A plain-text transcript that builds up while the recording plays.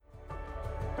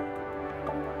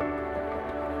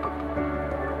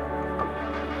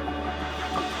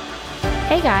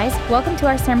Hey guys, welcome to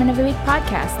our Sermon of the Week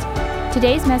podcast.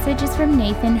 Today's message is from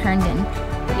Nathan Herndon.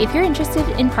 If you're interested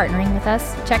in partnering with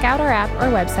us, check out our app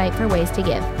or website for ways to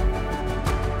give.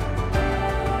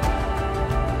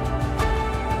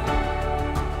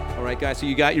 All right, guys, so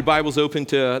you got your Bibles open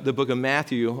to the book of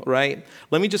Matthew, right?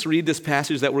 Let me just read this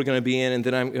passage that we're going to be in, and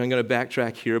then I'm going to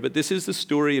backtrack here. But this is the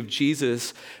story of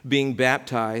Jesus being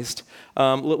baptized.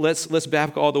 Let's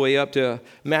back all the way up to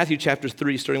Matthew chapter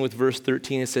 3, starting with verse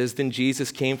 13. It says, "Then Jesus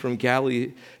came from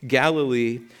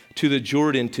Galilee to the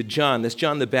Jordan to John," that's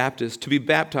John the Baptist, "to be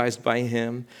baptized by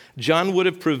him. John would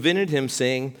have prevented him,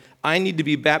 saying, 'I need to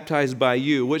be baptized by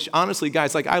you,'" which honestly,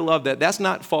 guys, I love that. That's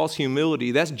not false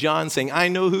humility. That's John saying, "I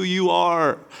know who you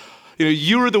are.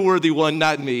 You're the worthy one,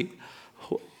 not me."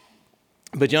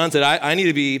 But John said, I need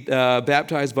to be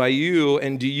baptized by you,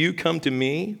 and do you come to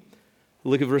me?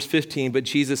 Look at verse 15. "But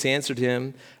Jesus answered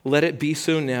him, 'Let it be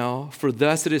so now, for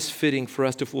thus it is fitting for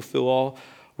us to fulfill all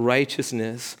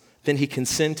righteousness.' Then he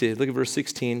consented." Look at verse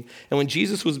 16. "And when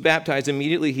Jesus was baptized,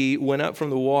 immediately he went up from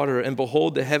the water, and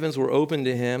behold, the heavens were opened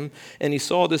to him, and he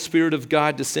saw the Spirit of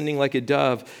God descending like a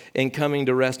dove and coming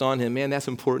to rest on him." Man, that's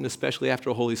important, especially after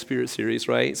a Holy Spirit series,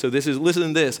 right? So listen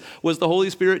to this. Was the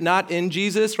Holy Spirit not in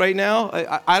Jesus right now?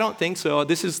 I don't think so.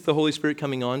 This is the Holy Spirit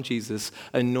coming on Jesus,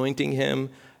 anointing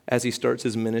him as he starts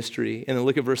his ministry. And then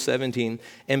look at verse 17.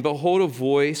 "And behold, a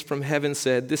voice from heaven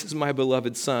said, 'This is my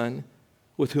beloved Son,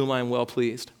 with whom I am well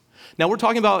pleased.'" Now, we're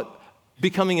talking about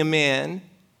becoming a man,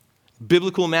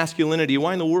 biblical masculinity.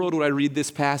 Why in the world would I read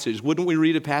this passage? Wouldn't we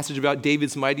read a passage about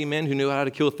David's mighty men who knew how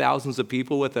to kill thousands of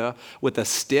people with a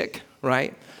stick,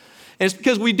 right? And it's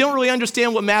because we don't really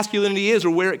understand what masculinity is or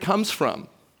where it comes from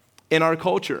in our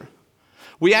culture.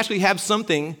 We actually have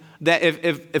something that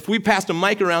if we passed a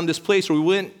mic around this place, or we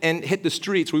went and hit the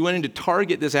streets, we went into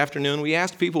Target this afternoon, we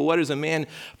asked people what is a man,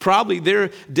 probably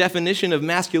their definition of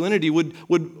masculinity would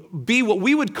be what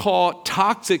we would call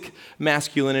toxic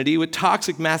masculinity. What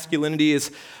toxic masculinity is,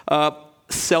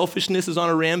 selfishness is on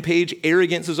a rampage,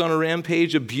 arrogance is on a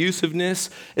rampage, abusiveness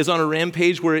is on a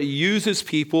rampage where it uses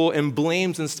people and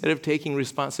blames instead of taking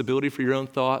responsibility for your own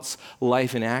thoughts,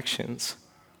 life, and actions,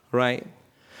 right?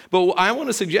 But I want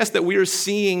to suggest that we are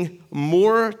seeing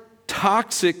more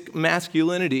toxic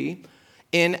masculinity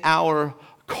in our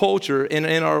culture and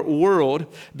in our world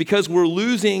because we're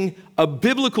losing a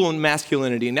biblical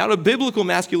masculinity. Now, the biblical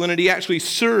masculinity actually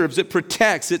serves, it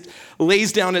protects, it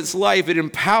lays down its life, it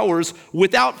empowers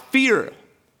without fear.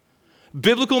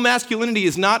 Biblical masculinity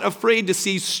is not afraid to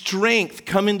see strength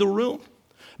come in the room.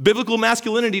 Biblical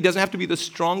masculinity doesn't have to be the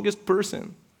strongest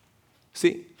person.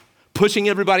 See? Pushing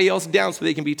everybody else down so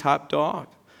they can be top dog.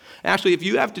 Actually, if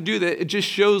you have to do that, it just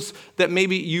shows that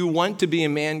maybe you want to be a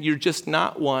man, you're just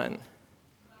not one.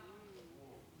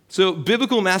 So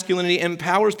biblical masculinity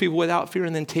empowers people without fear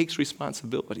and then takes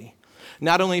responsibility,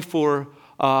 not only for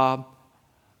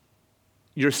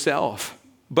yourself,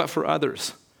 but for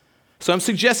others. So I'm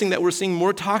suggesting that we're seeing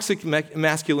more toxic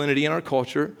masculinity in our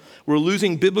culture. We're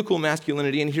losing biblical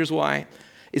masculinity, and here's why.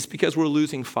 It's because we're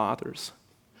losing fathers.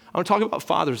 I want to talk about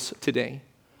fathers today.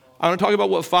 I want to talk about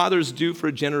what fathers do for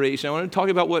a generation. I want to talk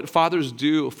about what fathers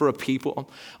do for a people.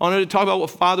 I want to talk about what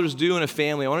fathers do in a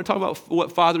family. I want to talk about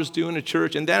what fathers do in a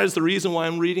church. And that is the reason why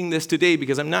I'm reading this today,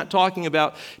 because I'm not talking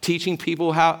about teaching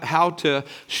people how to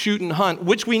shoot and hunt,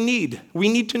 which we need. We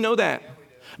need to know that.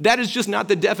 That is just not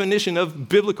the definition of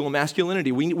biblical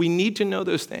masculinity. We need to know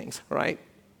those things, right?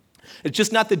 It's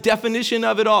just not the definition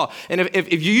of it all. And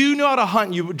if you know how to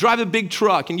hunt, you drive a big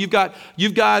truck, and you've got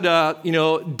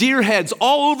deer heads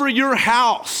all over your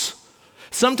house.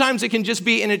 Sometimes it can just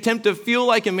be an attempt to feel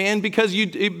like a man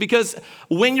because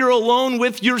when you're alone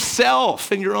with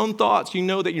yourself and your own thoughts, you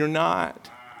know that you're not.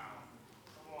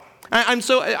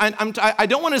 I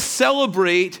don't want to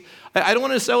celebrate. I don't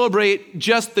want to celebrate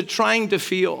just the trying to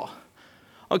feel.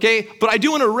 Okay, but I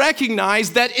do want to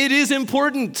recognize that it is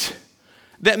important.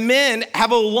 That men have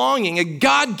a longing, a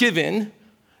God-given,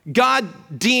 God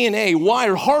DNA,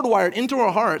 hardwired into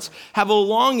our hearts, have a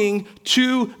longing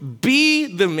to be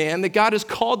the man that God has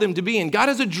called them to be. And God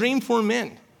has a dream for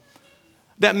men,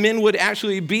 that men would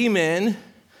actually be men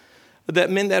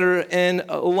that are in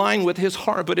line with his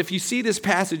heart. But if you see this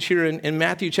passage here in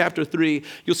Matthew chapter 3,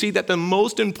 you'll see that the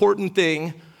most important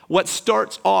thing, what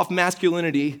starts off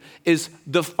masculinity, is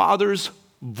the father's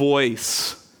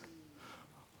voice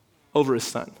over his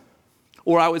son,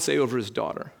 or I would say over his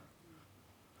daughter.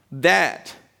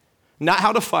 That, not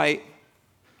how to fight,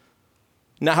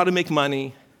 not how to make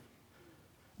money,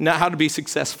 not how to be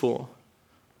successful,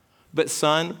 but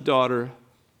son, daughter,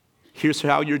 here's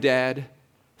how your dad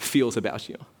feels about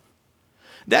you.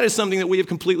 That is something that we have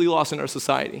completely lost in our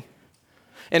society.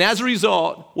 And as a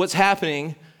result, what's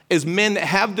happening is men that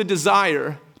have the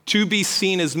desire to be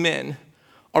seen as men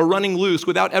are running loose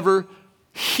without ever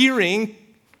hearing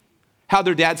how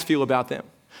their dads feel about them.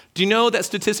 Do you know that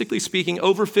statistically speaking,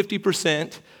 over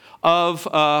 50%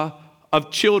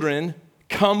 of children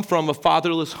come from a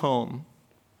fatherless home?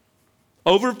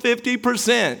 Over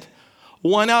 50%.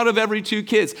 1 out of every 2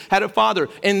 kids had a father.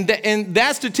 And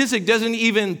that statistic doesn't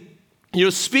even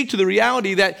speak to the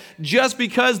reality that just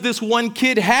because this one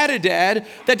kid had a dad,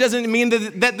 that doesn't mean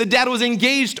that the dad was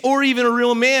engaged or even a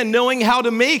real man, knowing how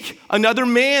to make another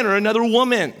man or another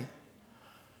woman.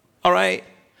 All right?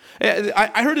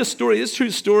 I heard a story, this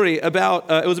true story, about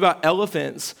it was about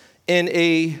elephants in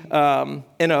a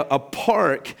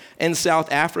park in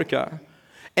South Africa.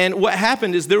 And what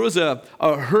happened is there was a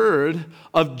herd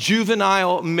of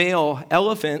juvenile male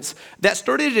elephants that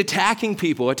started attacking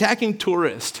people, attacking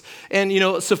tourists. And,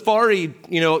 safari,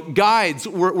 guides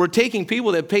were taking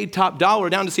people that paid top dollar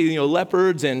down to see,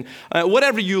 leopards and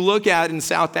whatever you look at in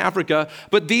South Africa.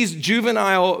 But these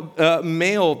juvenile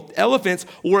male elephants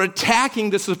were attacking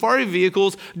the safari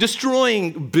vehicles,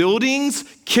 destroying buildings,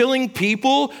 killing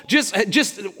people, just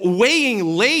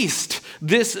weighing laced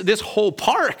this whole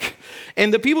park.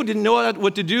 And the people didn't know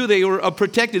what to do. They were a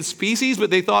protected species, but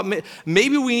they thought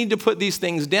maybe we need to put these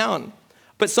things down.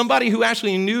 But somebody who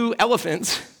actually knew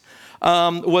elephants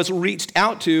was reached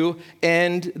out to,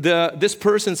 and this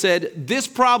person said, this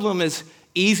problem is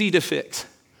easy to fix.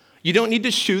 You don't need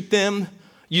to shoot them.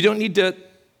 You don't need to,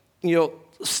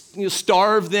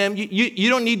 starve them. You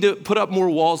don't need to put up more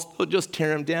walls. They'll just tear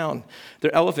them down.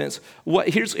 They're elephants.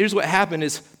 Here's what happened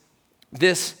is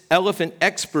this elephant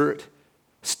expert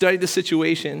studied the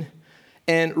situation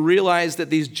and realized that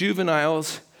these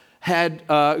juveniles had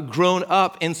grown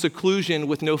up in seclusion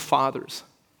with no fathers.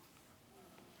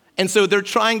 And so they're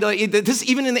trying to, this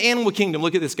even in the animal kingdom,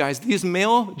 look at this, guys. These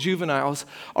male juveniles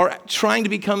are trying to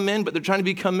become men, but they're trying to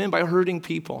become men by hurting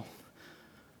people.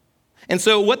 And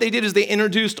so what they did is they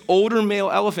introduced older male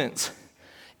elephants.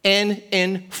 And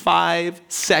in 5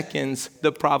 seconds,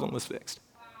 the problem was fixed.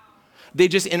 They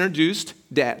just introduced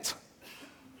dads.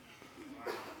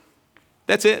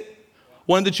 That's it.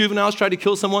 One of the juveniles tried to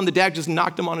kill someone. The dad just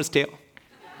knocked him on his tail.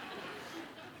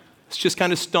 It's just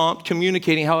kind of stomped,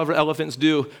 communicating however elephants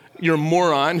do. You're a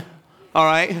moron, all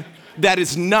right? That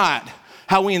is not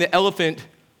how we in the elephant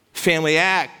family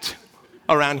act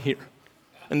around here.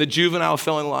 And the juvenile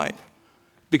fell in line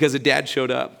because the dad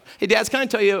showed up. Hey, dads, can I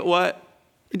tell you what?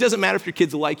 It doesn't matter if your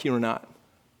kids like you or not.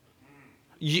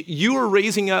 You are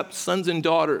raising up sons and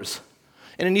daughters,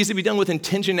 and it needs to be done with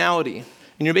intentionality.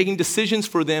 And you're making decisions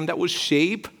for them that will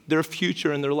shape their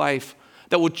future and their life,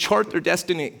 that will chart their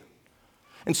destiny.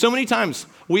 And so many times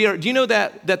do you know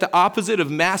that the opposite of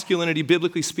masculinity,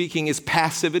 biblically speaking, is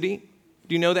passivity?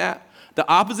 Do you know that? The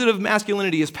opposite of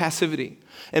masculinity is passivity.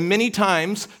 And many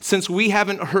times, since we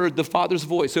haven't heard the Father's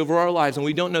voice over our lives and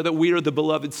we don't know that we are the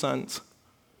beloved sons,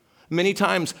 many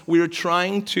times we are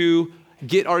trying to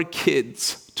get our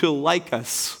kids to like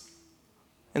us.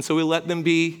 And so we let them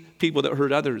be people that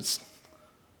hurt others.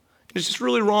 It's just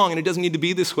really wrong, and it doesn't need to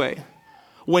be this way.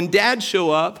 When dads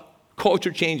show up,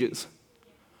 culture changes.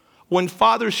 When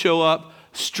fathers show up,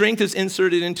 strength is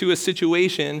inserted into a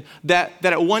situation that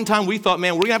at one time we thought,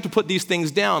 man, we're going to have to put these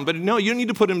things down. But no, you don't need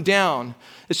to put them down.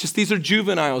 It's just these are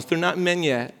juveniles. They're not men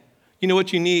yet. You know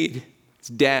what you need? It's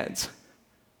dads.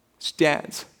 It's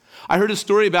dads. I heard a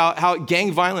story about how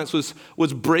gang violence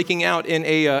was breaking out in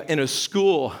a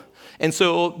school. And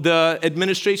so the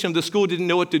administration of the school didn't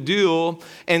know what to do,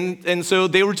 and so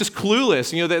they were just clueless.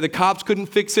 The cops couldn't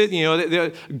fix it.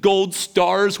 The gold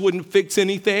stars wouldn't fix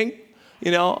anything,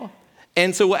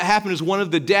 And so what happened is one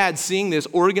of the dads, seeing this,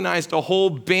 organized a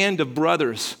whole band of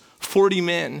brothers, 40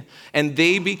 men, and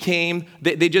they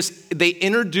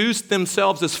introduced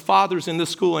themselves as fathers in the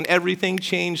school, and everything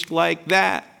changed like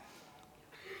that.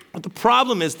 But the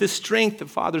problem is this strength that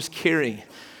fathers carry,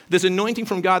 this anointing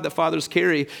from God that fathers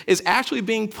carry, is actually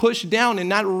being pushed down and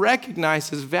not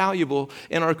recognized as valuable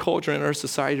in our culture, in our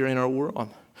society, or in our world.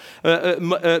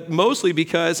 Mostly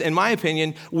because, in my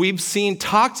opinion, we've seen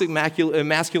toxic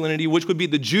masculinity, which would be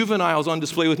the juveniles on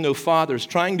display with no fathers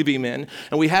trying to be men,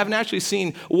 and we haven't actually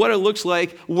seen what it looks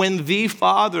like when the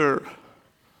father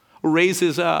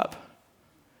raises up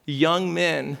young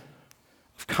men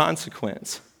of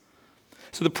consequence.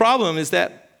 So the problem is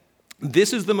that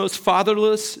this is the most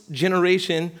fatherless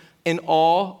generation in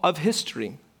all of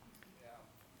history.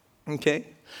 Okay?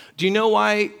 Do you know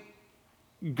why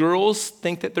girls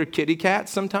think that they're kitty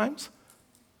cats sometimes?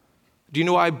 Do you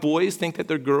know why boys think that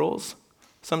they're girls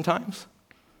sometimes?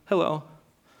 Hello.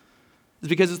 It's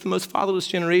because it's the most fatherless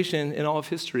generation in all of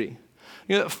history.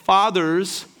 You know,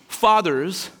 fathers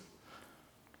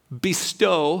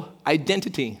bestow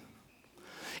identity.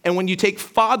 And when you take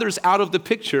fathers out of the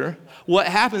picture, what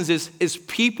happens is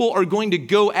people are going to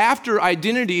go after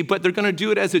identity, but they're going to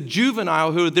do it as a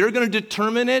juvenile who they're going to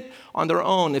determine it on their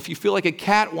own. If you feel like a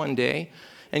cat one day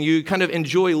and you kind of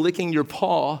enjoy licking your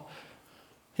paw,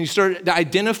 and you start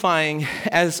identifying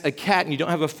as a cat and you don't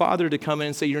have a father to come in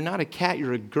and say, you're not a cat,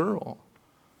 you're a girl,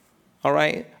 all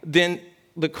right? Then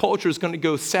the culture is going to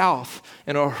go south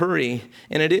in a hurry,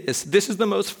 and it is. This is the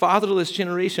most fatherless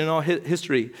generation in all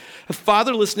history.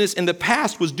 Fatherlessness in the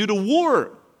past was due to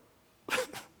war.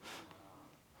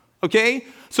 Okay?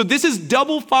 So this is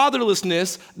double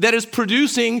fatherlessness that is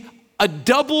producing a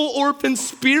double orphan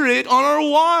spirit on our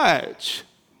watch.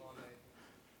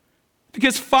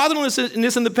 Because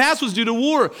fatherlessness in the past was due to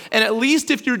war. And at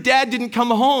least if your dad didn't come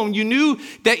home, you knew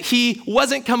that he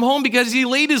wasn't come home because he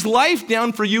laid his life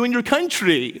down for you and your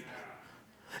country.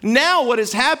 Now what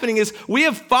is happening is we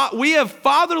have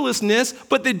fatherlessness,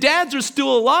 but the dads are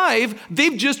still alive.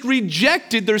 They've just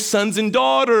rejected their sons and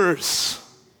daughters.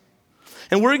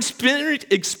 And we're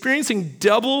experiencing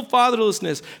double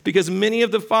fatherlessness because many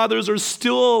of the fathers are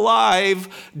still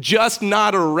alive, just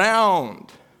not around.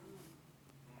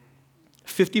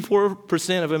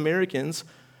 54% of Americans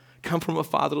come from a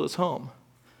fatherless home.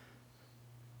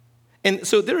 And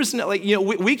so there is no,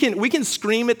 we can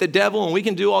scream at the devil and we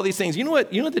can do all these things. You know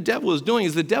what the devil is doing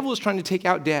is the devil is trying to take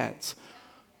out dads.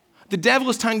 The devil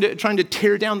is trying to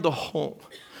tear down the home.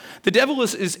 The devil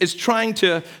is trying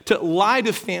to lie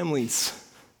to families.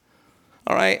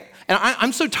 All right? And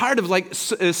I'm so tired of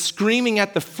screaming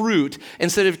at the fruit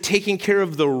instead of taking care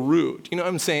of the root. You know what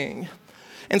I'm saying?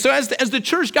 And so as the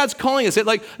church, God's calling us,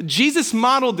 Jesus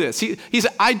modeled this. He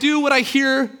said, I do what I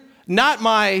hear, not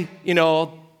my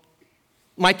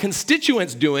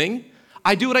constituents doing.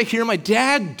 I do what I hear my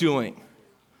dad doing.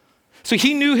 So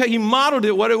he knew how he modeled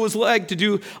it, what it was like to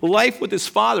do life with his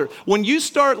father. When you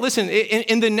start, listen,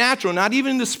 in the natural, not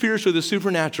even in the spiritual, the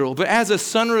supernatural, but as a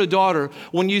son or a daughter,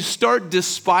 when you start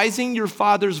despising your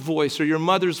father's voice or your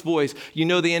mother's voice, you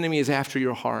know the enemy is after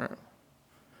your heart.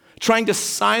 Trying to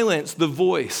silence the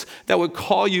voice that would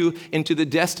call you into the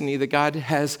destiny that God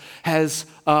has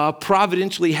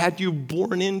providentially had you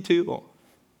born into.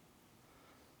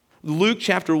 Luke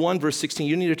chapter 1, verse 16,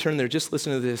 you need to turn there. Just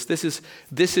listen to this.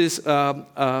 This is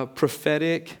a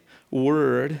prophetic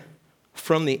word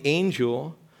from the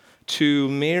angel to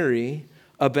Mary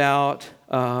about,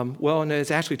 no, it's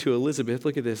actually to Elizabeth.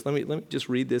 Look at this. Let me just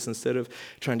read this instead of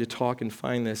trying to talk and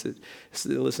find this.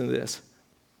 Listen to this.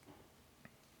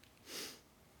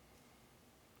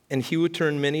 And he would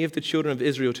turn many of the children of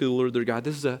Israel to the Lord their God.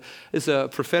 This is a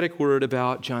prophetic word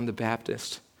about John the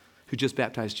Baptist, who just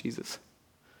baptized Jesus.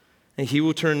 And he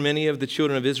will turn many of the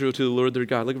children of Israel to the Lord their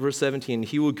God. Look at verse 17.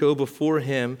 He will go before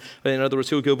him. In other words,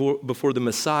 he will go before the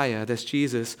Messiah, that's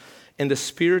Jesus, in the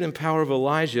spirit and power of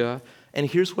Elijah. And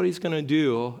here's what he's going to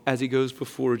do as he goes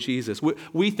before Jesus.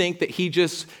 We think that he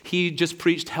just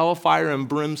preached hellfire and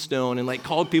brimstone and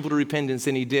called people to repentance,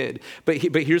 and he did. But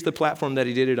here's the platform that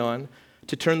he did it on.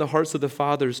 To turn the hearts of the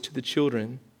fathers to the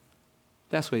children.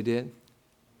 That's what he did.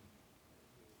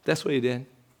 That's what he did.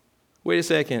 Wait a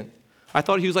second. I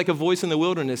thought he was like a voice in the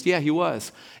wilderness. Yeah, he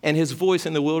was. And his voice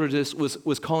in the wilderness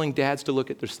was calling dads to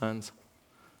look at their sons.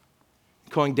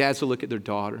 Calling dads to look at their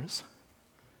daughters.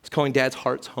 It's calling dads'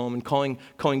 hearts home and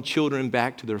calling children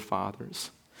back to their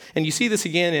fathers. And you see this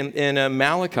again in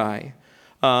Malachi.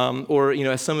 Or,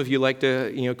 as some of you like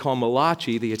to, call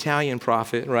Malachi, the Italian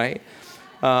prophet, right?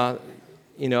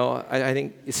 I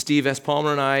think Steve S.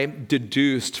 Palmer and I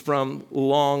deduced from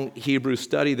long Hebrew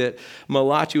study that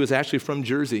Malachi was actually from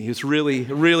Jersey. He was really,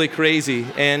 really crazy.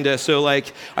 And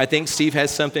I think Steve has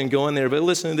something going there. But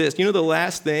listen to this. You know the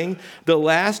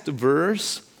last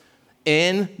verse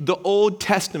in the Old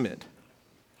Testament.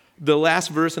 The last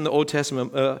verse in the Old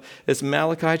Testament is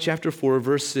Malachi chapter 4,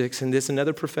 verse 6, and this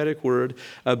another prophetic word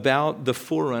about the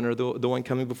forerunner, the one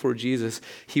coming before Jesus.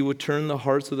 He would turn the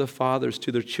hearts of the fathers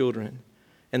to their children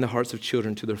and the hearts of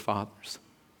children to their fathers.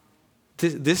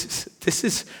 This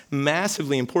is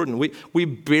massively important. We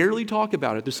barely talk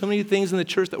about it. There's so many things in the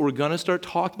church that we're going to start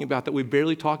talking about that we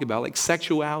barely talk about, like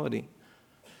sexuality,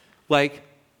 like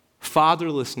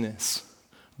fatherlessness.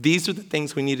 These are the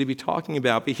things we need to be talking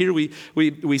about. But here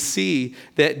we see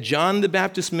that John the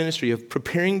Baptist's ministry of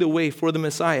preparing the way for the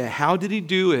Messiah, how did he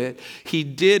do it? He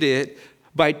did it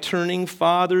by turning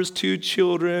fathers to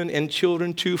children and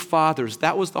children to fathers.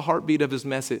 That was the heartbeat of his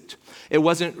message. It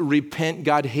wasn't repent,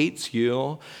 God hates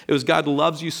you. It was God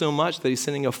loves you so much that he's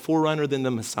sending a forerunner than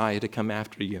the Messiah to come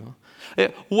after you.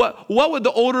 What would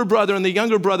the older brother and the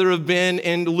younger brother have been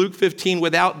in Luke 15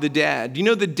 without the dad? Do you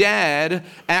know the dad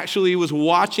actually was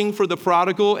watching for the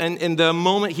prodigal, and in the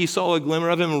moment he saw a glimmer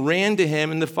of him, ran to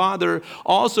him, and the father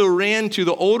also ran to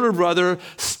the older brother,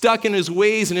 stuck in his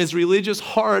ways and his religious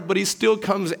heart, but he still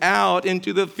comes out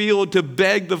into the field to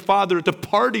beg the father to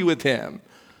party with him.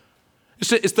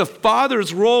 It's the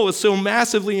father's role is so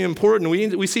massively important.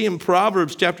 We see in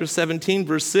Proverbs chapter 17,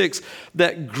 verse 6,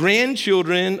 that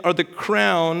grandchildren are the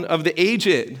crown of the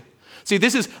aged. See,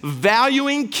 this is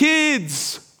valuing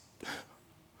kids.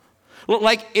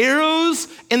 Like arrows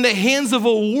in the hands of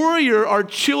a warrior are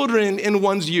children in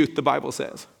one's youth, the Bible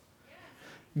says.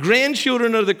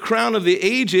 Grandchildren are the crown of the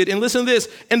aged. And listen to this,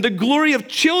 and the glory of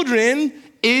children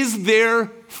is their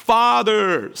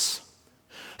fathers.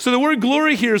 So the word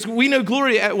glory here is, we know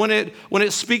glory when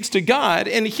it speaks to God,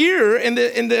 and here in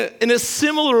a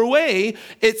similar way,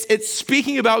 it's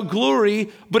speaking about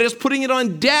glory, but it's putting it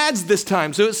on dads this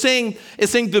time. So it's saying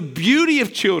the beauty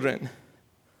of children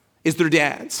is their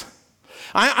dads.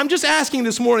 I'm just asking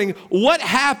this morning, what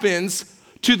happens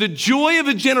to the joy of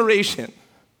a generation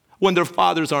when their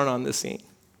fathers aren't on the scene?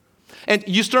 And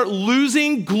you start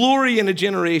losing glory in a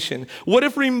generation. What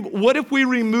if we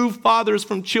remove fathers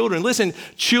from children? Listen,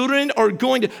 children are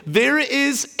there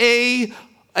is a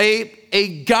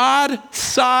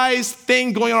God-sized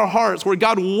thing going in our hearts where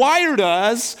God wired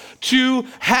us to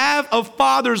have a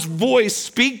father's voice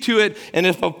speak to it. And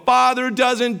if a father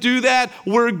doesn't do that,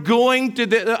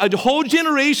 a whole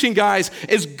generation, guys,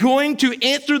 is going to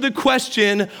answer the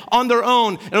question on their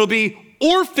own. And it'll be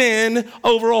orphan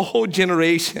over a whole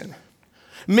generation.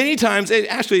 Many times,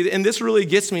 and this really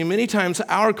gets me, many times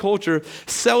our culture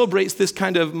celebrates this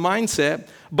kind of mindset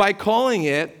by calling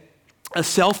it a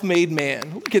self-made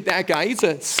man. Look at that guy. He's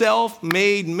a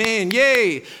self-made man.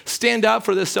 Yay! Stand up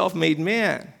for the self-made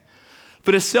man.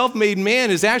 But a self-made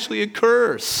man is actually a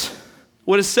curse.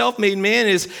 What a self-made man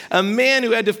is, a man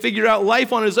who had to figure out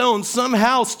life on his own,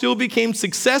 somehow still became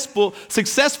successful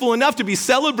enough to be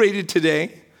celebrated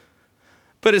today.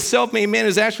 But a self-made man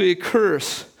is actually a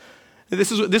curse. This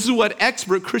is what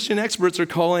Christian experts are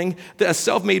calling that a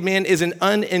self-made man is an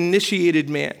uninitiated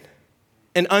man,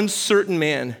 an uncertain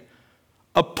man,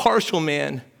 a partial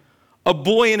man, a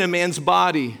boy in a man's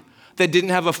body that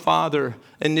didn't have a father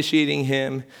initiating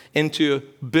him into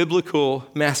biblical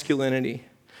masculinity.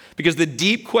 Because the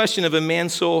deep question of a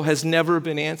man's soul has never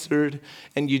been answered,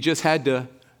 and you just had to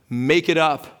make it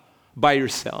up by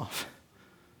yourself.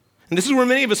 And this is where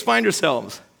many of us find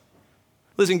ourselves.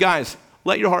 Listen, guys,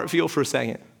 let your heart feel for a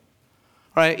second.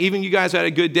 All right, even you guys had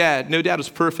a good dad. No dad is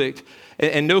perfect.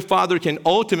 And no father can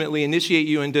ultimately initiate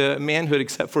you into manhood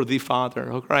except for the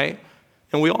father, okay?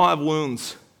 And we all have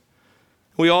wounds.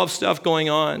 We all have stuff going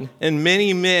on. And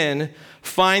many men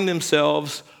find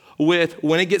themselves with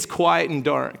when it gets quiet and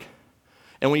dark,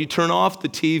 and when you turn off the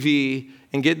TV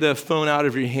and get the phone out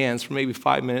of your hands for maybe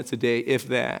 5 minutes a day, if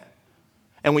that,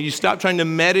 and when you stop trying to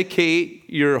medicate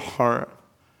your heart,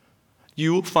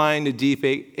 you will find a deep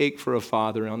ache for a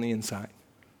father on the inside.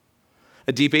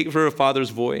 A deep ache for a father's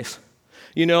voice.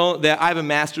 You know that I have a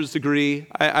master's degree.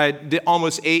 I did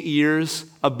almost 8 years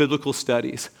of biblical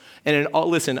studies. And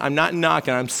listen, I'm not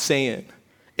knocking, I'm saying,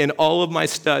 in all of my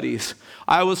studies,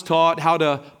 I was taught how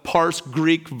to parse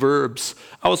Greek verbs.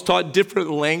 I was taught different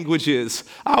languages.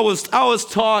 I was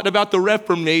taught about the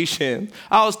Reformation.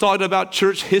 I was taught about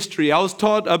church history. I was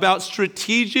taught about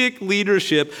strategic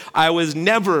leadership. I was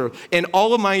never, in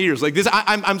all of my years, like this,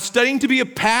 I'm studying to be a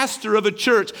pastor of a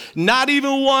church, not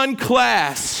even one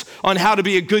class on how to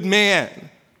be a good man.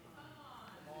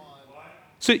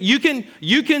 So you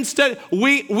can study.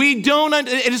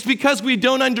 It is because we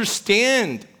don't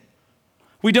understand.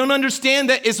 We don't understand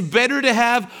that it's better to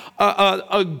have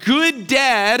a good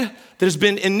dad that has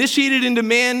been initiated into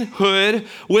manhood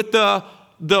with the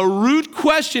root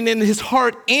question in his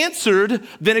heart answered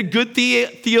than a good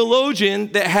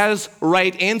theologian that has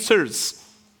right answers.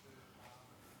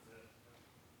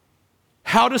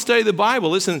 How to study the Bible,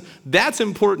 listen, that's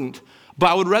important, but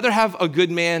I would rather have a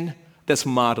good man that's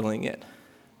modeling it.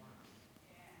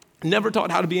 Never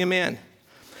taught how to be a man.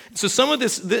 So some of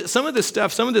this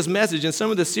stuff, some of this message, and some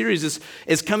of this series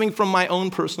is coming from my own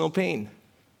personal pain.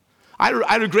 I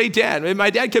had a great dad. My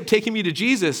dad kept taking me to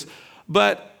Jesus,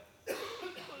 but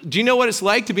do you know what it's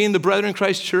like to be in the Brethren in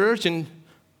Christ Church and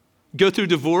go through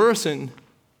divorce and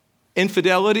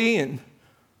infidelity and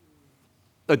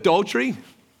adultery?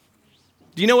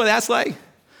 Do you know what that's like?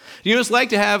 Do you know what it's like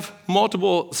to have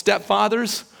multiple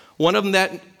stepfathers, one of them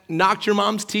that knocked your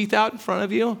mom's teeth out in front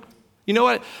of you? You know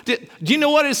what? Do you know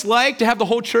what it's like to have the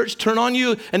whole church turn on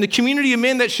you and the community of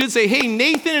men that should say, hey,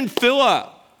 Nathan and Philip,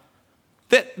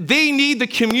 that they need the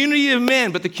community of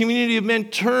men, but the community of men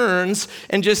turns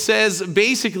and just says,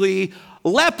 basically,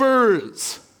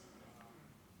 lepers.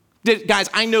 Guys,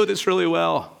 I know this really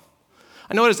well.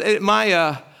 I noticed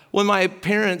when my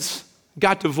parents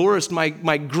got divorced,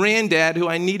 my granddad, who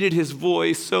I needed his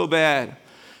voice so bad,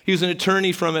 he was an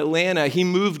attorney from Atlanta. He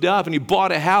moved up and he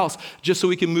bought a house just so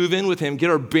we could move in with him, get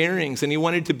our bearings, and he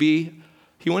wanted to be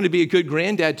a good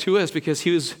granddad to us because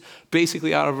he was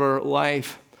basically out of our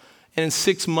life. And in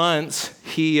 6 months,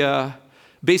 he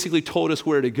basically told us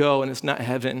where to go, and it's not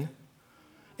heaven,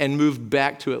 and moved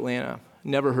back to Atlanta.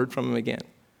 Never heard from him again.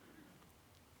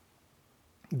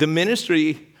 The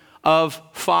ministry of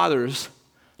fathers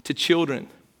to children,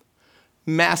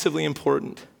 massively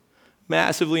important,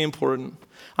 massively important.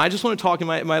 I just want to talk in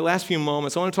my last few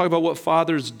moments, I want to talk about what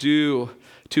fathers do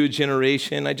to a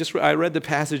generation. I read the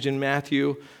passage in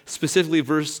Matthew, specifically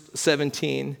verse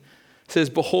 17. It says,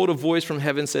 behold, a voice from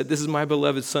heaven said, this is my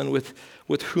beloved son with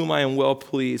whom I am well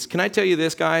pleased. Can I tell you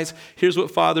this, guys? Here's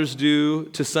what fathers do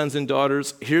to sons and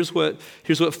daughters. Here's what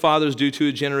fathers do to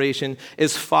a generation.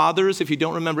 As fathers, if you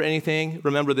don't remember anything,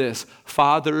 remember this.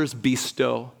 Fathers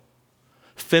bestow.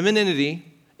 Femininity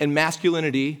and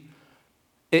masculinity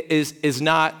is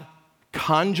not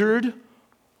conjured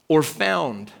or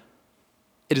found.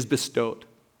 It is bestowed.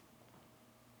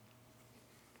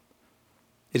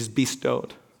 It is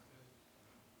bestowed.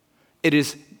 It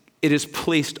is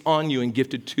placed on you and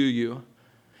gifted to you.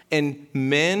 And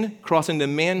men cross into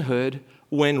manhood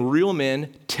when real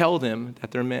men tell them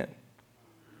that they're men.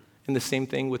 And the same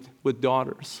thing with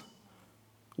daughters.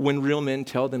 When real men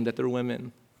tell them that they're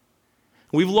women.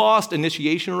 We've lost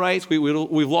initiation rites.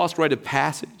 We've lost rite of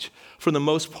passage for the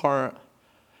most part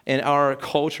in our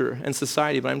culture and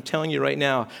society. But I'm telling you right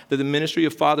now that the ministry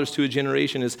of fathers to a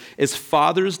generation is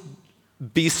fathers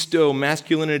bestow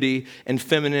masculinity and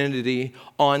femininity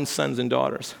on sons and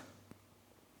daughters.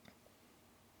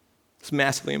 It's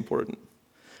massively important.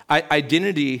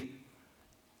 Masculine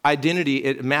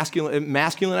identity,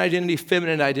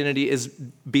 feminine identity is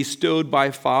bestowed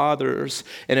by fathers.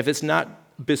 And if it's not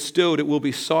bestowed, it will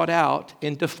be sought out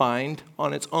and defined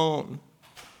on its own.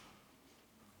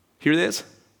 Hear this?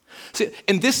 See,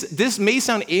 and this may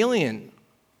sound alien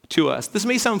to us. This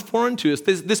may sound foreign to us.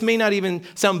 This may not even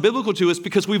sound biblical to us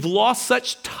because we've lost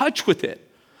such touch with it.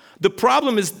 The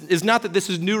problem is not that this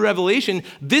is new revelation.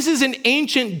 This is an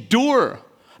ancient door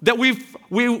that we've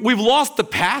lost the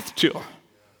path to.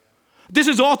 This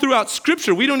is all throughout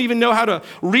Scripture. We don't even know how to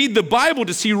read the Bible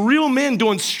to see real men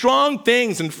doing strong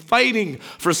things and fighting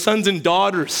for sons and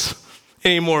daughters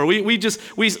anymore. We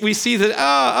see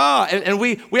that, and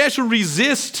we actually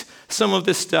resist some of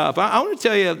this stuff. I want to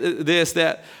tell you this,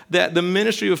 that the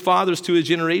ministry of fathers to a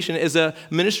generation is a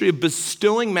ministry of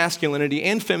bestowing masculinity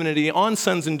and femininity on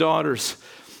sons and daughters.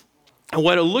 And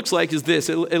what it looks like is this.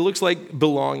 It looks like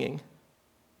belonging.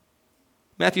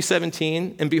 Matthew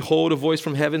 17, and behold, a voice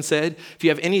from heaven said, if you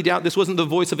have any doubt, this wasn't the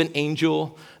voice of an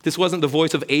angel. This wasn't the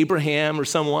voice of Abraham or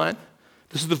someone.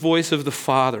 This is the voice of the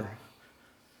Father.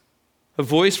 A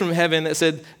voice from heaven that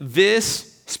said,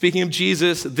 this, speaking of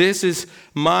Jesus, this is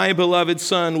my beloved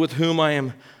Son with whom I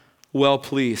am well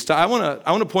pleased. I want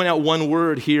to point out one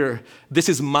word here. This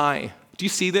is my. Do you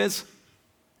see this?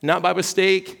 Not by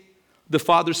mistake. The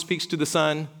Father speaks to the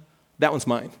Son. That one's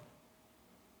mine.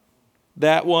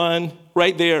 That one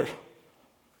right there.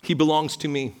 He belongs to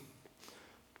me.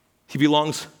 He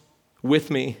belongs with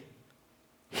me.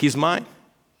 He's mine.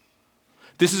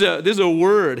 This is a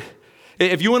word.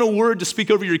 If you want a word to speak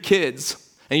over your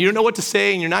kids, and you don't know what to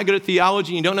say, and you're not good at theology,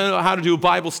 and you don't know how to do a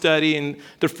Bible study, and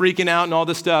they're freaking out and all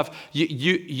this stuff,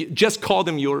 you just call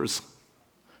them yours.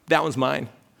 That one's mine.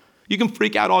 You can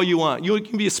freak out all you want. You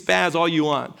can be a spaz all you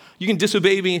want. You can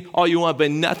disobey me all you want,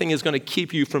 but nothing is going to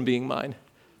keep you from being mine.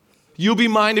 You'll be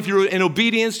mine if you're in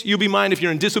obedience. You'll be mine if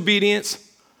you're in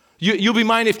disobedience. You'll be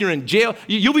mine if you're in jail.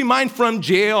 You'll be mine from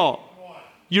jail.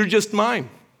 You're just mine.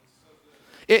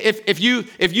 If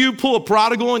you pull a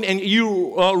prodigal and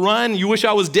you run, you wish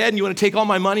I was dead, and you want to take all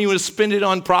my money, you want to spend it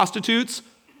on prostitutes,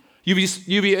 you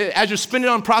be as you're spending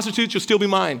it on prostitutes, you'll still be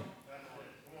mine.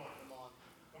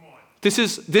 Come on. This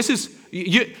is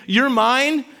you're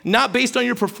mine, not based on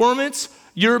your performance.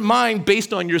 You're mine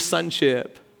based on your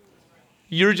sonship.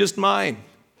 You're just mine.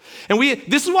 And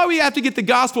this is why we have to get the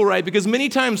gospel right, because many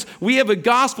times we have a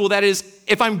gospel that is,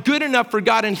 if I'm good enough for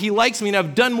God and He likes me and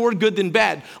I've done more good than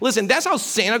bad. Listen, that's how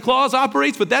Santa Claus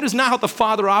operates, but that is not how the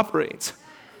Father operates.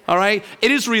 All right?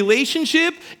 It is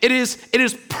relationship. It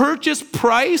is purchase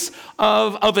price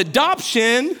of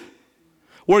adoption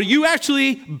where you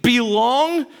actually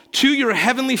belong to your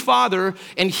heavenly Father,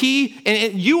 and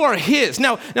you are his.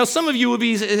 Now some of you will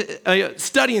be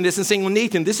studying this and saying, well,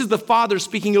 Nathan, this is the Father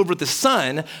speaking over the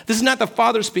Son. This is not the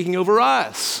Father speaking over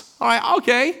us. All right,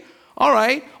 okay. All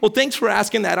right. Well, thanks for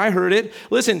asking that. I heard it.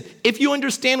 Listen, if you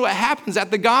understand what happens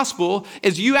at the gospel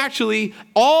is you actually,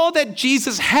 all that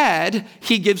Jesus had,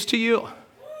 he gives to you.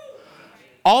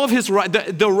 All of his,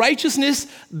 the righteousness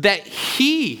that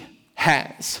he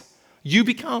has, you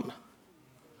become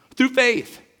through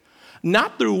faith.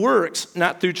 Not through works,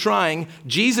 not through trying.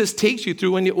 Jesus takes you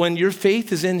through when your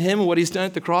faith is in him and what he's done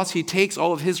at the cross. He takes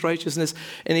all of his righteousness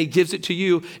and he gives it to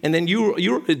you. And then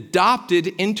you're adopted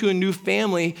into a new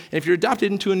family. And if you're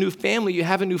adopted into a new family, you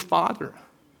have a new father.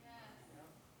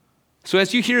 So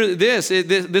as you hear this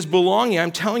belonging,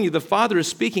 I'm telling you, the Father is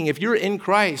speaking. If you're in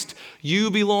Christ,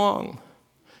 you belong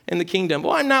in the kingdom.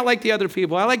 Well, I'm not like the other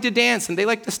people. I like to dance and they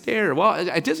like to stare. Well,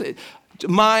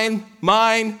 mine.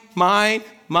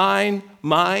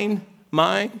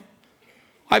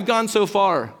 I've gone so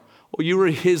far. Well, you were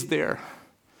his there.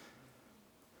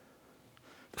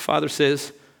 The Father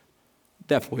says,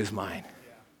 that boy's mine.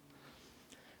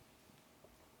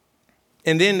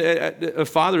 And then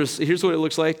fathers, here's what it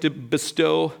looks like to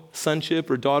bestow sonship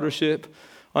or daughtership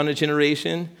on a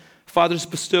generation. Fathers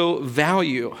bestow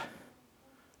value.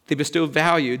 They bestow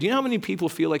value. Do you know how many people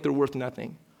feel like they're worth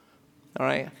nothing? All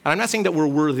right? And I'm not saying that we're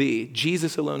worthy.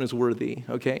 Jesus alone is worthy,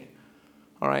 okay?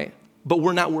 All right? But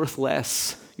we're not worth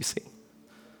less, you see.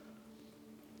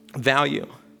 Value.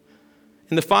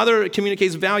 And the Father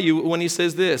communicates value when he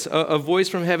says this. A voice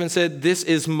from heaven said, "This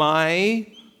is my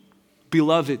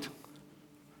beloved."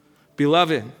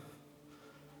 Beloved.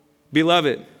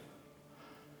 Beloved.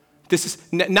 This is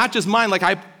not just mine, like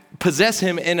I possess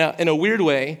him in a weird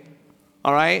way,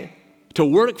 all right? To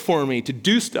work for me, to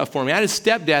do stuff for me. I had a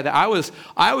stepdad that I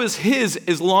was his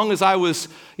as long as I was,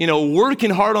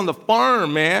 working hard on the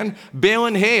farm, man,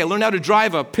 baling hay. I learned how to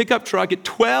drive a pickup truck at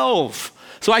 12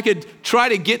 so I could try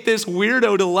to get this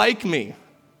weirdo to like me.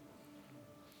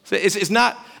 So it's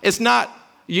not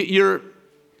you're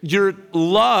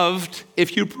loved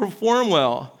if you perform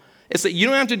well. It's that you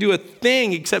don't have to do a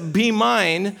thing except be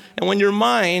mine, and when you're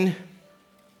mine,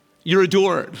 you're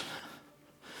adored.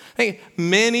 Hey,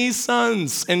 many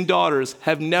sons and daughters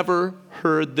have never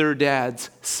heard their dads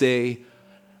say,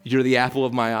 "You're the apple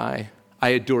of my eye. I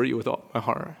adore you with all my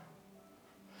heart."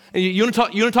 And you want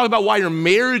to talk about why your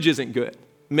marriage isn't good,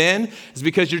 men? It's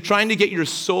because you're trying to get your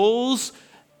soul's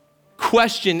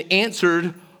question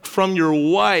answered from your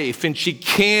wife, and she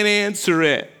can't answer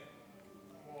it.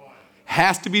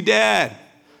 Has to be dad.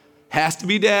 Has to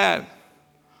be dad.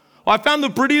 Well, I found the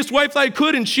prettiest wife I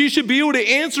could, and she should be able to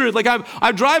answer it. Like,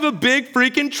 I drive a big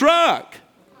freaking truck.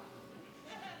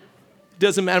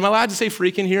 Doesn't matter. Am I allowed to say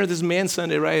freaking here? This is Man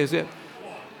Sunday, right? Is it?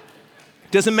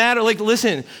 Doesn't matter. Like,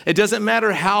 listen, it doesn't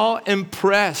matter how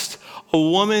impressed a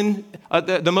woman,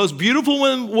 the most beautiful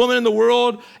woman in the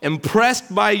world,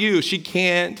 impressed by you, she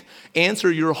can't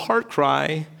answer your heart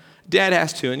cry. Dad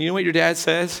has to. And you know what your dad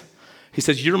says? He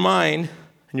says, "You're mine,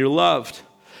 and you're loved."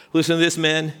 Listen to this,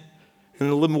 men.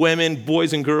 And women,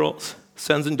 boys and girls,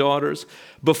 sons and daughters.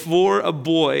 Before a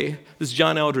boy, this is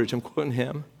John Eldridge, I'm quoting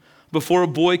him. Before a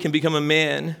boy can become a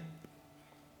man,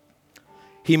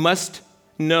 he must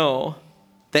know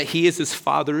that he is his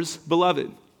father's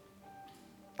beloved.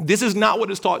 This is not what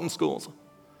is taught in schools.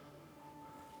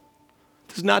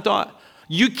 This is not taught.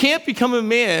 You can't become a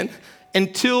man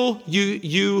until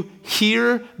you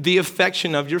hear the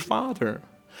affection of your father.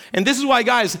 And this is why,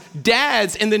 guys,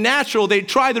 dads in the natural, they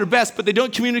try their best, but they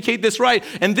don't communicate this right.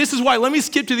 And this is why, let me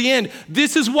skip to the end.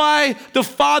 This is why the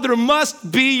father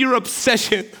must be your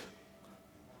obsession.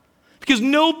 Because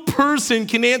no person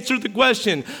can answer the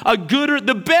question.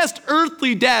 The best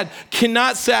earthly dad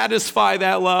cannot satisfy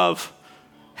that love.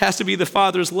 Has to be the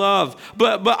Father's love.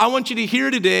 But I want you to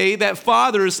hear today that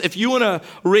fathers, if you want to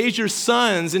raise your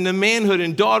sons into manhood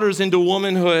and daughters into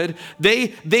womanhood,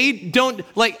 they don't,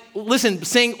 listen,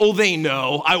 saying, "Oh, they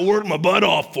know. I worked my butt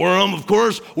off for them. Of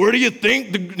course, where do you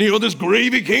think this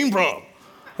gravy came from?"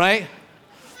 Right?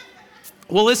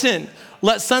 Well, listen,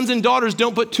 let sons and daughters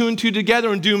don't put two and two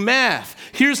together and do math.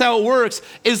 Here's how it works,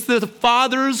 is the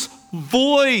Father's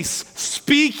voice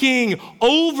speaking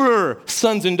over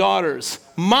sons and daughters.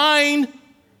 Mine,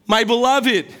 my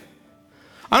beloved.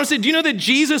 I want to say, do you know that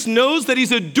Jesus knows that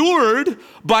he's adored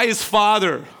by his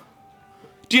Father?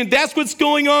 That's what's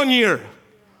going on here.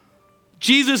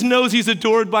 Jesus knows he's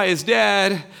adored by his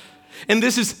dad. And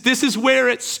this is where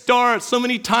it starts. So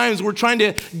many times we're trying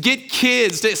to get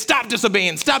kids to stop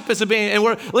disobeying. And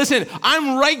listen,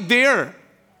 I'm right there.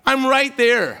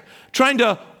 trying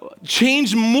to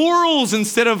change morals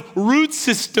instead of root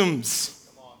systems.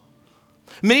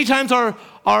 Many times our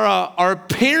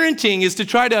parenting is to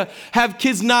try to have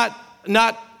kids not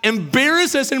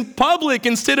embarrass us in public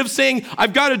instead of saying,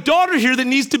 I've got a daughter here that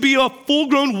needs to be a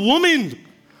full-grown woman.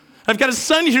 I've got a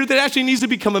son here that actually needs to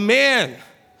become a man.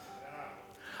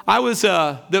 I was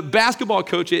the basketball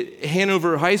coach at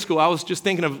Hanover High School. I was just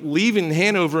thinking of leaving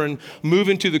Hanover and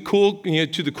moving to the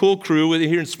cool crew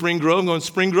here in Spring Grove, going to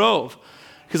Spring Grove.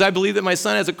 Because I believe that my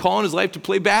son has a call in his life to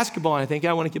play basketball, and I think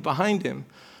I want to get behind him.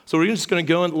 So we're just going to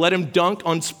go and let him dunk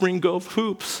on Spring Grove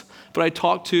hoops. But I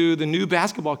talked to the new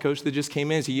basketball coach that just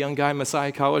came in. He's a young guy,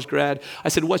 Messiah College grad. I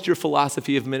said, what's your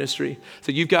philosophy of ministry?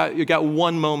 So you've got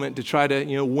one moment to try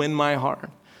to win my heart.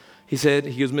 He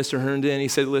goes, Mr. Herndon, he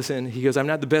said, listen, he goes, I'm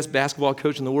not the best basketball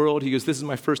coach in the world. He goes, this is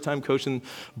my first time coaching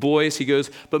boys. He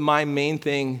goes, but my main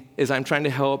thing is I'm trying to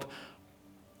help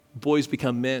boys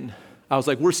become men. I was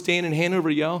like, we're staying in Hanover,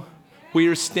 yo. We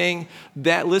are staying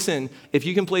that. Listen, if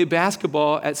you can play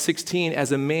basketball at 16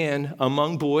 as a man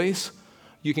among boys,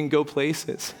 you can go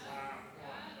places.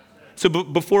 So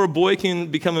before a boy can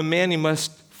become a man, he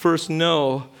must first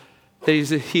know that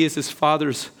he is his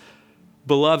father's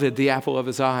beloved, the apple of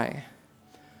his eye.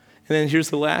 And then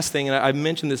here's the last thing, and I've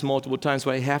mentioned this multiple times,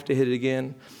 but I have to hit it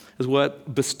again, is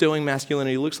what bestowing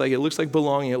masculinity looks like. It looks like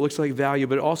belonging, it looks like value,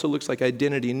 but it also looks like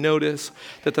identity. Notice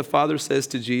that the Father says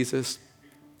to Jesus,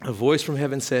 a voice from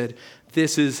heaven said,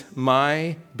 this is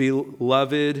my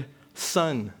beloved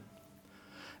Son.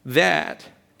 That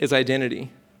is identity.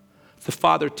 It's the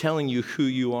Father telling you who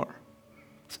you are.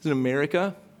 This is in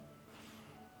America.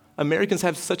 Americans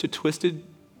have such a twisted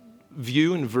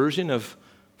view and version of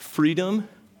freedom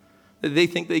that they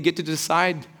think they get to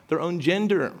decide their own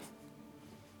gender.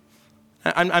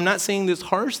 I'm not saying this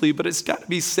harshly, but it's got to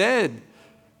be said.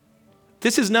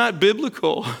 This is not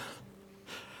biblical.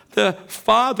 The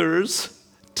fathers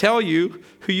tell you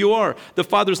who you are. The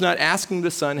Father's not asking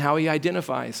the Son how he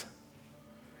identifies.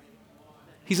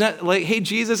 He's not like, hey,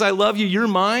 Jesus, I love you. You're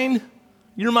mine.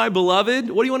 You're my beloved.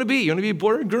 What do you want to be? You want to be a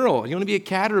boy or a girl? You want to be a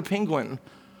cat or a penguin?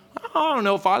 I don't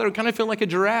know, Father. I kind of feel like a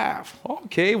giraffe.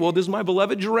 Okay, well, this is my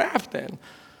beloved giraffe then.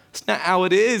 It's not how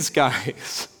it is,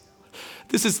 guys.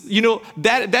 This is,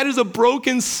 that is a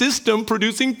broken system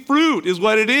producing fruit is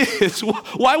what it is.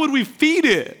 Why would we feed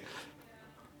it?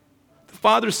 The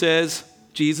Father says,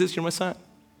 Jesus, you're my son.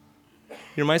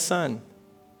 You're my son.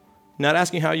 Not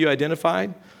asking how you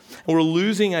identified. And we're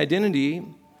losing identity.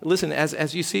 Listen,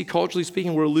 as you see, culturally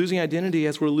speaking, we're losing identity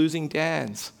as we're losing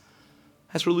dads.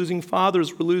 As we're losing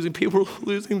fathers, we're losing people, we're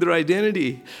losing their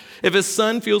identity. If a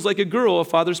son feels like a girl, a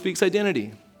father speaks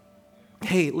identity.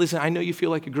 Hey, listen, I know you feel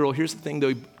like a girl. Here's the thing,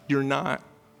 though, you're not.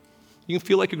 You can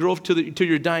feel like a girl to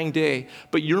your dying day,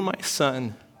 but you're my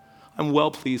son. I'm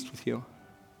well pleased with you.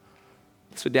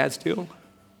 That's what dads do.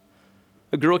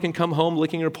 A girl can come home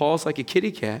licking her paws like a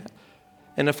kitty cat,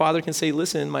 and a father can say,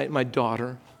 listen, my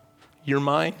daughter, you're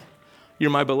mine. You're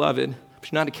my beloved,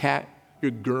 but you're not a cat, you're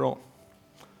a girl.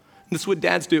 This is what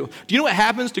dads do. Do you know what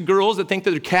happens to girls that think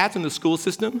that they're cats in the school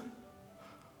system?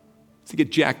 They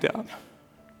get jacked up.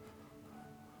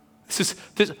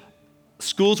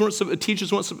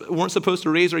 Teachers weren't supposed to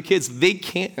raise our kids. They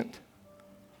can't.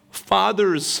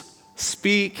 Fathers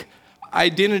speak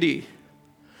identity.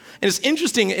 And it's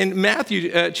interesting in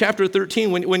Matthew chapter 13,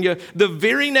 when the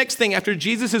very next thing after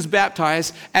Jesus is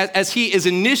baptized, as he is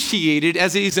initiated,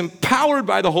 as he's empowered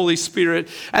by the Holy Spirit,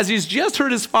 as he's just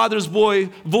heard his Father's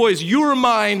voice, you are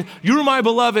mine, you're my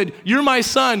beloved, you're my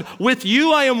son. With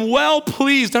you I am well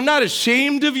pleased. I'm not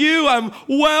ashamed of you. I'm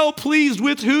well pleased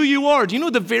with who you are. Do you know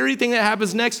the very thing that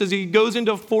happens next is he goes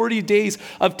into 40 days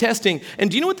of testing. And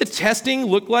do you know what the testing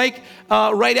looked like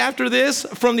right after this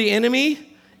from the enemy?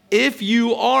 If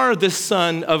you are the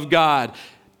Son of God,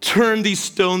 turn these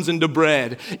stones into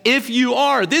bread. If you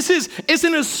are, it's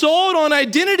an assault on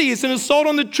identity. It's an assault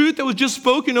on the truth that was just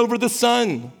spoken over the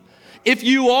Son. If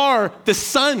you are the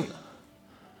Son,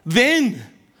 then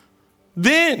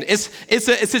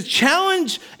it's a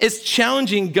challenge. It's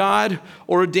challenging God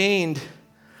ordained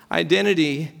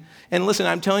identity. And listen,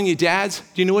 I'm telling you, dads,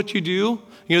 do you know what you do?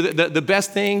 You know, the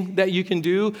best thing that you can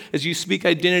do is you speak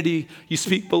identity, you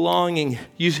speak belonging,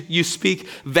 you speak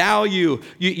value,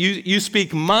 you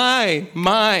speak mine,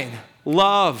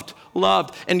 loved,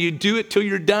 and you do it till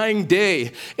your dying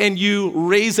day, and you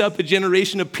raise up a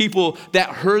generation of people that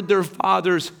heard their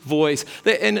father's voice.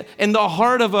 In the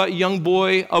heart of a young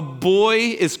boy, a boy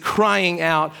is crying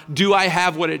out, do I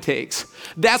have what it takes?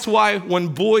 That's why when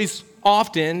boys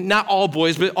often, not all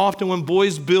boys, but often when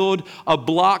boys build a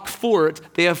block fort,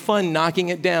 they have fun knocking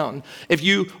it down. If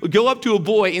you go up to a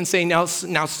boy and say, now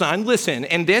son, listen,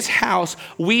 in this house,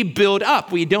 we build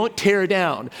up, we don't tear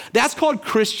down. That's called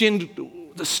Christian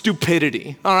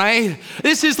stupidity, all right?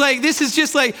 This is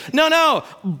just like, no,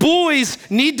 boys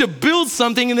need to build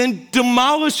something and then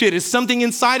demolish it. It's something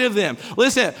inside of them.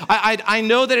 Listen, I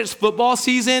know that it's football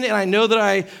season, and I know that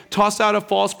I tossed out a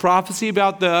false prophecy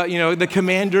about the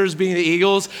Commanders being the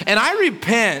Eagles, and I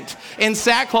repent in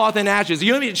sackcloth and ashes.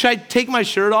 You want me to try to take my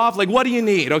shirt off? Like, what do you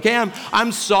need? Okay,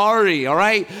 I'm sorry, all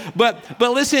right? But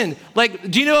listen, like,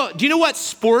 do you know what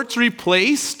sports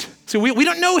replaced? So we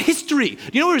don't know history. Do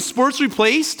you know what sports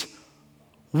replaced?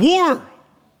 War.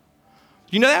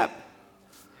 You know that?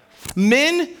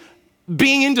 Men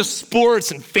being into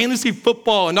sports and fantasy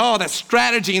football and all that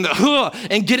strategy and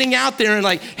and getting out there and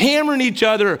like hammering each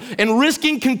other and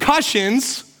risking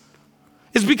concussions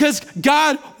is because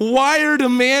God wired a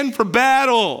man for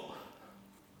battle.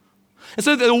 And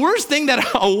so the worst thing that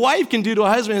a wife can do to a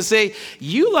husband is say,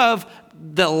 you love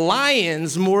the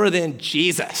lions more than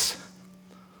Jesus.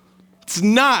 It's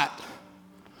not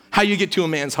how you get to a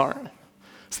man's heart.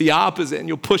 It's the opposite, and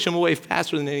you'll push him away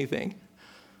faster than anything.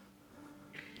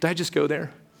 Did I just go there?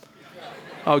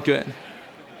 Oh, good.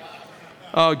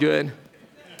 Oh, good.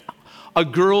 A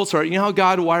girl's heart. You know how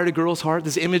God wired a girl's heart?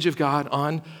 This image of God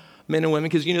on men and women,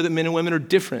 because you know that men and women are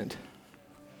different.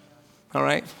 All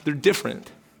right? They're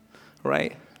different. All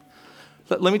right?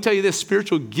 Let me tell you this,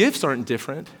 spiritual gifts aren't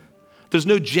different. There's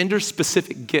no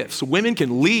gender-specific gifts. Women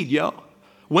can lead, yo.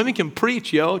 Women can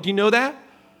preach, yo. Do you know that?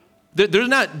 There's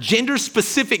not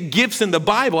gender-specific gifts in the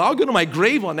Bible. I'll go to my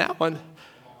grave on that one.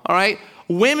 All right?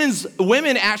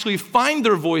 Women actually find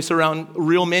their voice around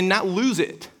real men, not lose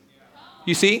it.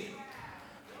 You see?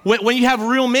 When you have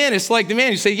real men, it's like the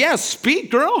man. You say, yeah,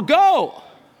 speak, girl, go.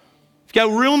 You've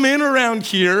got real men around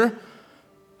here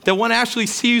that want to actually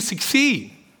see you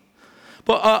succeed.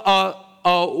 But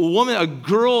a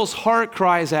girl's heart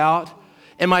cries out,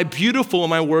 am I beautiful?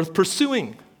 Am I worth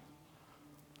pursuing?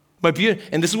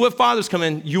 And this is what fathers come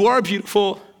in. You are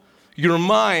beautiful. You're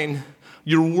mine.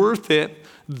 You're worth it.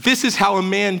 This is how a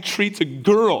man treats a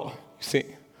girl, you see.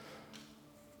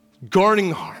 Guarding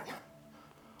the heart.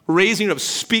 Raising her up,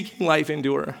 speaking life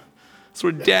into her. That's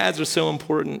where dads are so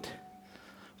important.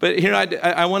 But here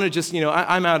I want to just,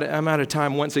 I'm out of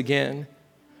time once again.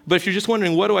 But if you're just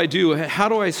wondering, what do I do? How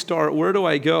do I start? Where do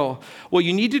I go? Well,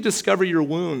 you need to discover your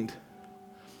wound.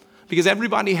 Because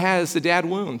everybody has the dad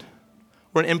wound.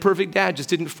 Or an imperfect dad just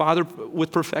didn't father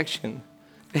with perfection.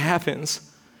 It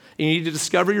happens. And you need to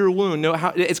discover your wound. Know how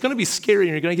it's going to be scary,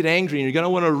 and you're going to get angry, and you're going to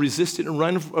want to resist it and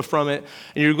run from it.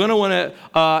 And you're going to want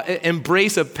to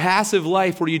embrace a passive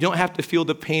life where you don't have to feel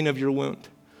the pain of your wound.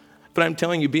 But I'm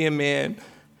telling you, be a man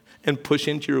and push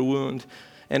into your wound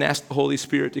and ask the Holy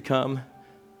Spirit to come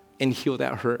and heal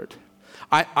that hurt.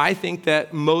 I think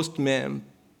that most men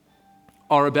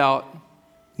are about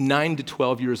 9 to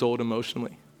 12 years old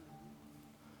emotionally.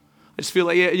 I just feel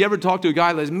like, you ever talk to a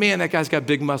guy like, man, that guy's got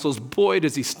big muscles. Boy,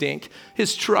 does he stink.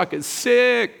 His truck is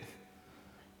sick.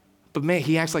 But man,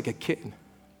 he acts like a kid.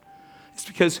 It's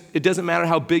because it doesn't matter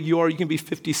how big you are. You can be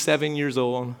 57 years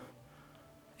old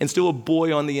and still a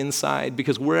boy on the inside,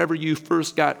 because wherever you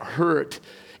first got hurt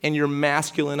and your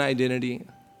masculine identity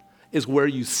is where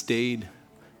you stayed.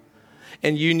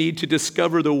 And you need to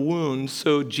discover the wound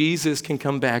so Jesus can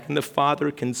come back and the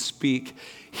Father can speak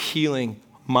healing,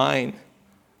 mine,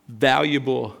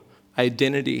 valuable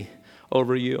identity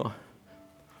over you.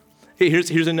 Hey,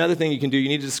 here's another thing you can do. You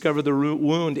need to discover the root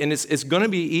wound, and it's going to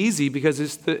be easy because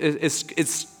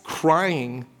it's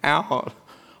crying out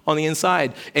on the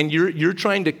inside, and you're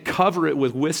trying to cover it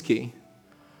with whiskey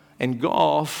and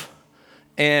golf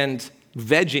and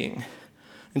vegging.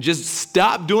 And just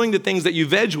stop doing the things that you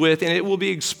veg with, and it will be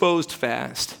exposed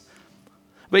fast.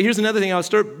 But here's another thing. I'll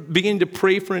start beginning to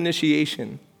pray for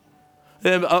initiation.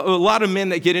 A lot of men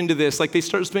that get into this, like they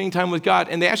start spending time with God,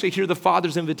 and they actually hear the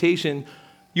Father's invitation.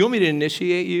 You want me to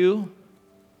initiate you?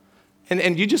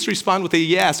 And you just respond with a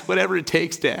yes, whatever it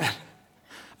takes, Dad.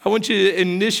 I want you to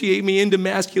initiate me into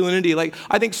masculinity. Like,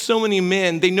 I think so many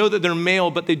men, they know that they're male,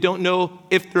 but they don't know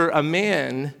if they're a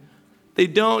man. They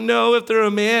don't know if they're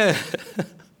a man.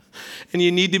 And you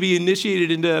need to be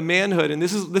initiated into manhood. And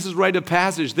this is rite of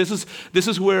passage. This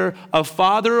is where a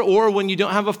father, or when you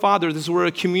don't have a father, this is where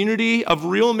a community of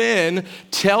real men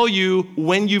tell you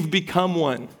when you've become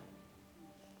one.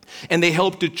 And they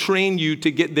help to train you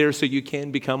to get there so you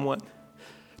can become one.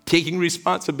 Taking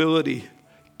responsibility,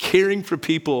 caring for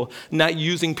people, not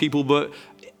using people, but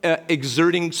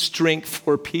exerting strength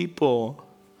for people.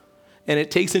 and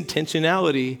it takes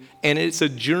intentionality, and it's a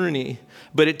journey,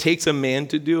 but it takes a man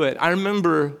to do it. I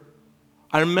remember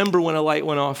when a light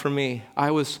went off for me.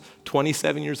 I was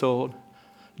 27 years old,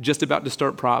 just about to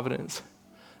start Providence.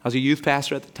 I was a youth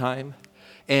pastor at the time,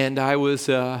 and I was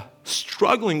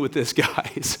struggling with this,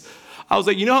 guys. I was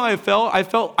like, you know how I felt?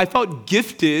 I felt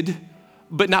gifted,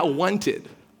 but not wanted.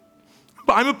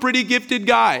 But I'm a pretty gifted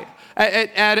guy.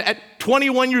 At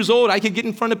 21 years old, I could get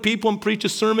in front of people and preach a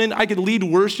sermon. I could lead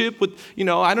worship with,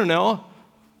 I don't know.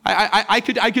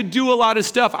 I could do a lot of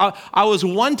stuff. I was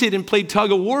wanted and played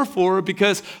tug of war for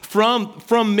because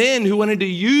from men who wanted to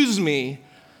use me.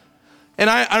 And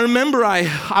I remember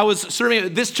I was serving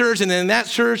at this church and then that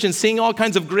church and seeing all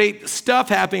kinds of great stuff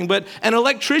happening. But an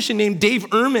electrician named Dave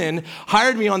Ehrman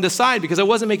hired me on the side because I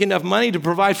wasn't making enough money to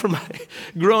provide for my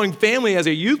growing family as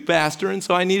a youth pastor. And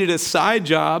so I needed a side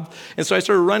job. And so I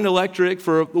started running electric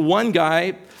for one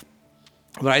guy.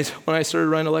 But when I started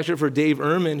running electric for Dave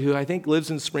Ehrman, who I think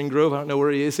lives in Spring Grove, I don't know where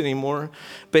he is anymore.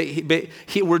 But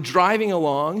we're driving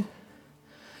along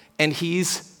and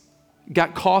he's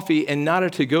got coffee and not a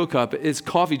to-go cup. It's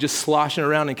coffee just sloshing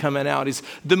around and coming out. He's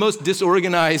the most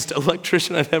disorganized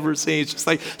electrician I've ever seen. It's just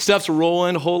like stuff's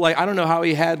rolling, I don't know how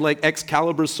he had like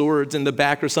Excalibur swords in the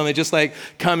back or something, just like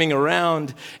coming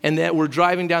around. And then we're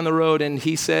driving down the road and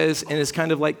he says, in his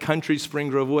kind of like country Spring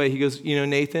Grove way, he goes,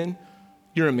 Nathan,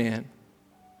 you're a man.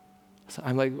 So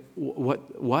I'm like,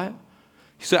 what?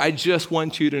 He said, I just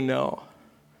want you to know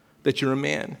that you're a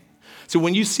man. So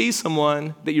when you see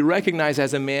someone that you recognize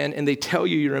as a man and they tell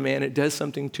you you're a man, it does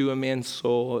something to a man's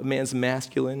soul, a man's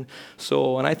masculine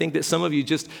soul. And I think that some of you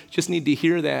just need to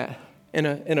hear that in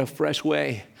a fresh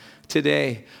way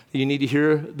today. You need to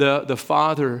hear the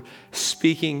Father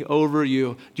speaking over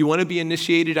you. Do you want to be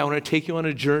initiated? I want to take you on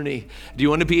a journey. Do you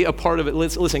want to be a part of it?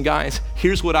 Listen, guys,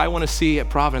 here's what I want to see at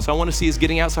Providence. I want to see us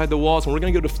getting outside the walls, and we're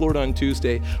going to go to Florida on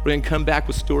Tuesday. We're going to come back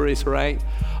with stories, right?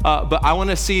 But I want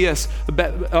to see us,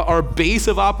 our base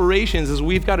of operations is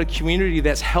we've got a community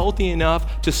that's healthy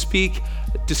enough to speak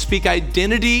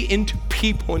identity into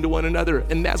people, into one another.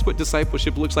 And that's what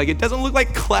discipleship looks like. It doesn't look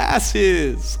like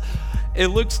classes. It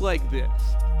looks like this.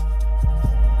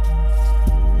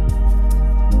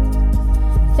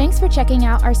 Thanks for checking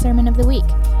out our Sermon of the Week.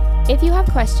 If you have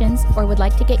questions or would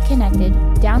like to get connected,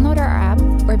 download our app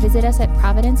or visit us at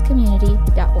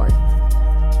providencecommunity.org.